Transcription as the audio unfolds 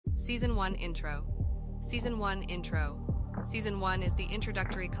Season 1 Intro. Season 1 Intro. Season 1 is the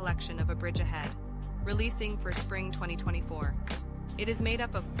introductory collection of A Bridge Ahead, releasing for spring 2024. It is made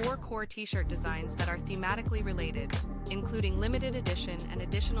up of 4 core t-shirt designs that are thematically related, including limited edition and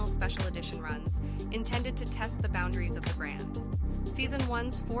additional special edition runs, intended to test the boundaries of the brand. Season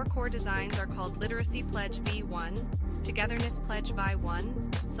 1's 4 core designs are called Literacy Pledge V1, Togetherness Pledge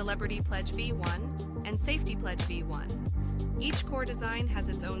V1, Celebrity Pledge V1, and Safety Pledge V1. Each core design has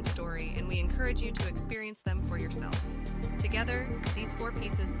its own story, and we encourage you to experience them for yourself. Together, these 4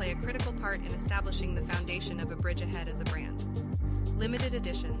 pieces play a critical part in establishing the foundation of A Bridge Ahead as a brand. Limited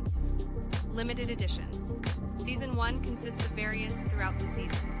editions. Limited editions. Season 1 consists of variants throughout the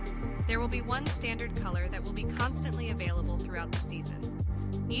season. There will be one standard color that will be constantly available throughout the season.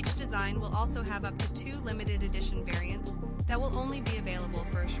 Each design will also have up to 2 limited edition variants that will only be available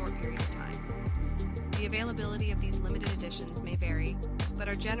for a short period of time. The availability of these limited editions may vary, but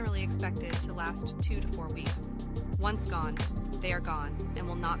are generally expected to last 2 to 4 weeks. Once gone, they are gone and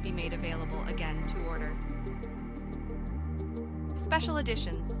will not be made available again to order. Special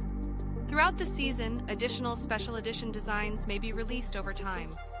editions. Throughout the season, additional special edition designs may be released over time.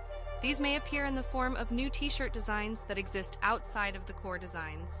 These may appear in the form of new t-shirt designs that exist outside of the core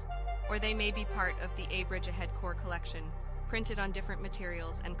designs, or they may be part of the A Bridge Ahead core collection, printed on different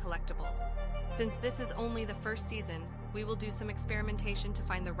materials and collectibles. Since this is only the first season, we will do some experimentation to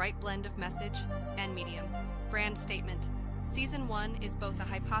find the right blend of message and medium. Brand statement. Season 1 is both a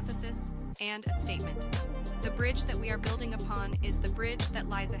hypothesis and a statement. The bridge that we are building upon is the bridge that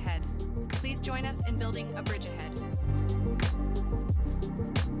lies ahead. Please join us in building a bridge ahead.